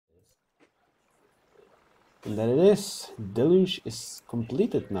And there it is. Deluge is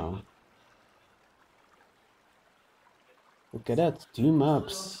completed now. Look at that. 2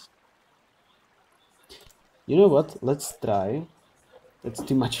 maps. You know what? Let's try. That's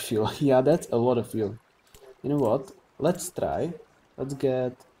too much fuel. Yeah, that's a lot of fuel. You know what? Let's try. Let's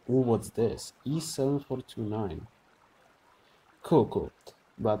get... Ooh, what's this? E7429. Cool, cool.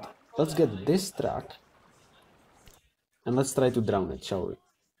 But let's get this truck. And let's try to drown it, shall we?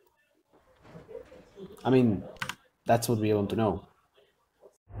 I mean, that's what we want to know.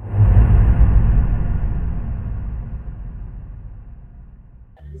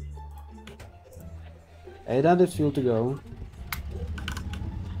 800 fuel to go.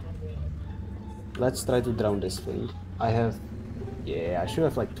 Let's try to drown this thing. I have... Yeah, I should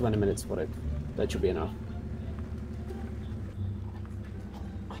have like 20 minutes for it. That should be enough.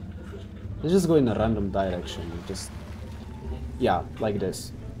 Let's just go in a random direction. Just... Yeah, like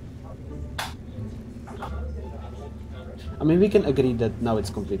this. I mean, we can agree that now it's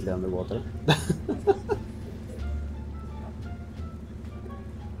completely underwater.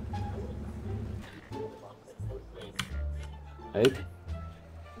 Right?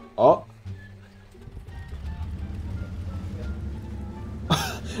 Oh!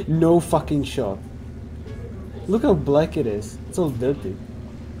 No fucking shot. Look how black it is. It's all dirty.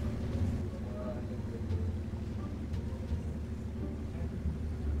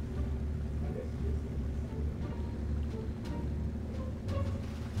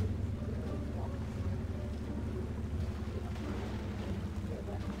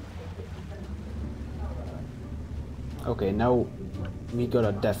 Okay, now we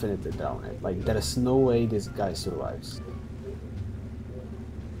gotta definitely drown it. Like, there is no way this guy survives.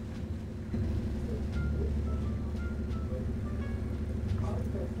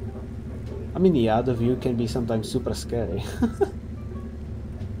 I mean, yeah, the view can be sometimes super scary.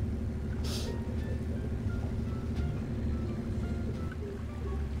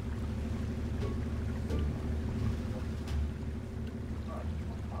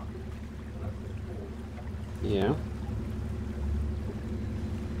 Yeah.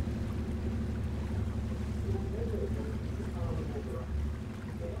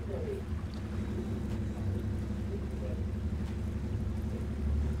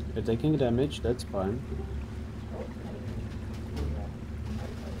 You're taking damage, that's fine.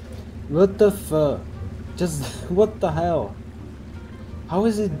 What the fuck? Just, what the hell? How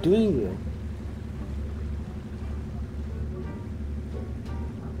is it doing it?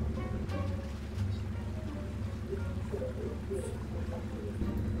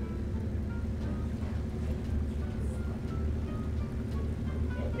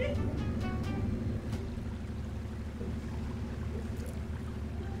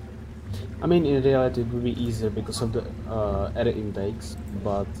 I mean, in reality, it would be easier because of the air intakes,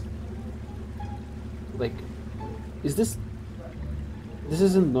 but like, is this? This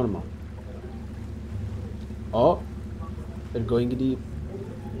isn't normal. Oh, they're going deep.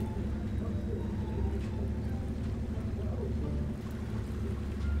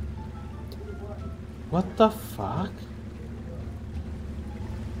 What the fuck?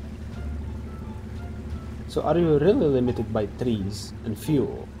 So are you really limited by trees and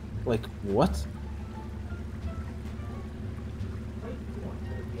fuel? Like, what?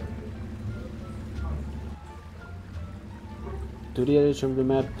 To the edge of the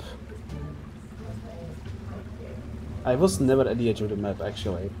map. I was never at the edge of the map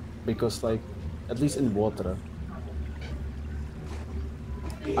actually, because like, at least in water,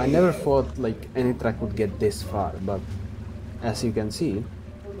 I never thought like any track would get this far, but as you can see,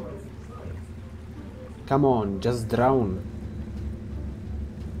 come on, just drown.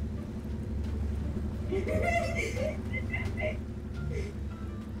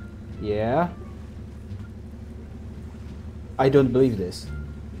 Yeah? I don't believe this.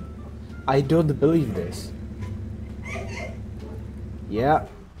 I don't believe this. Yeah.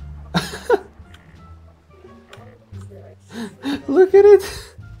 Look at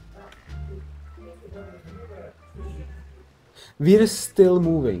it. We're still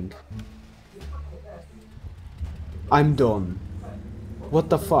moving. I'm done. What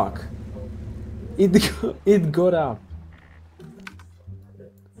the fuck? It got up.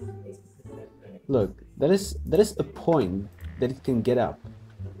 Look, there is a point that it can get up.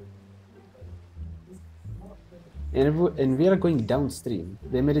 And we are going downstream.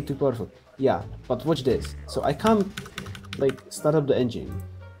 They made it too powerful. Yeah, but watch this. So I can't like start up the engine,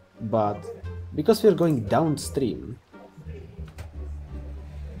 but because we are going downstream,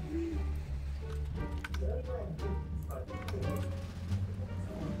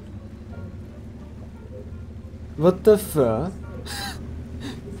 what the fuck?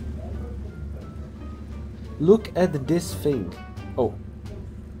 Look at this thing. Oh.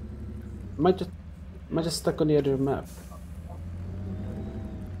 Am I just stuck on the other map?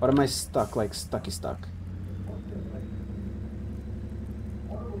 Or am I stuck, like stucky stuck?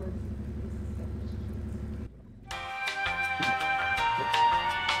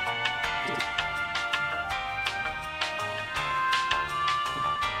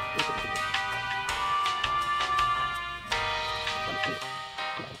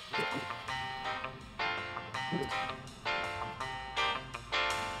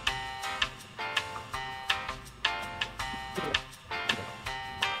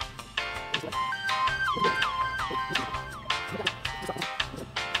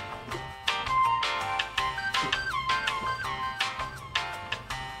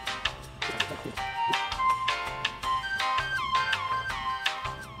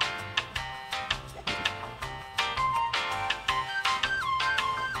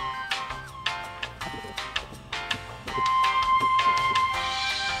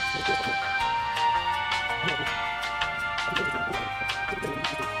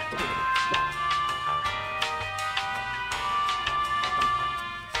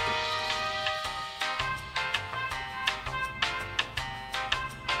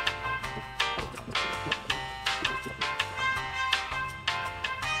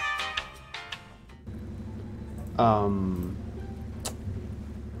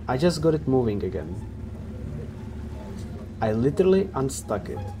 I just got it moving again. I literally unstuck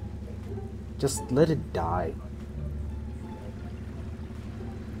it. Just let it die.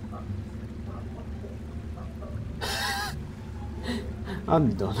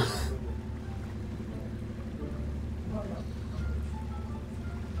 I'm done.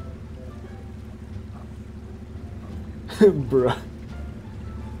 Bruh.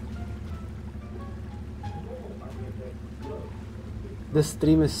 The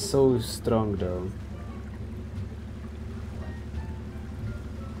stream is so strong though.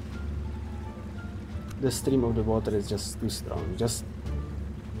 The stream of the water is just too strong.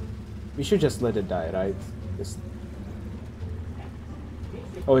 We should just let it die, right?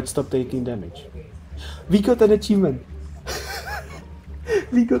 Oh, it stopped taking damage. We got an achievement.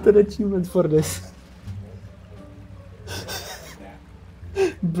 We got an achievement for this.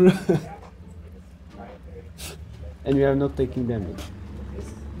 Bruh. And we are not taking damage.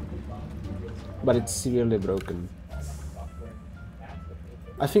 But it's severely broken.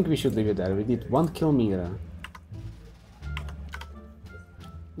 I think we should leave it there. We need 1 kill Mira.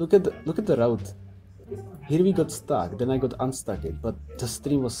 Look at the route. Here we got stuck, then I got unstuck it, but the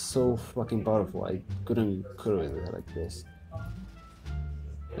stream was so fucking powerful I couldn't curve it like this.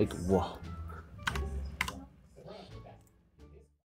 Like, wow.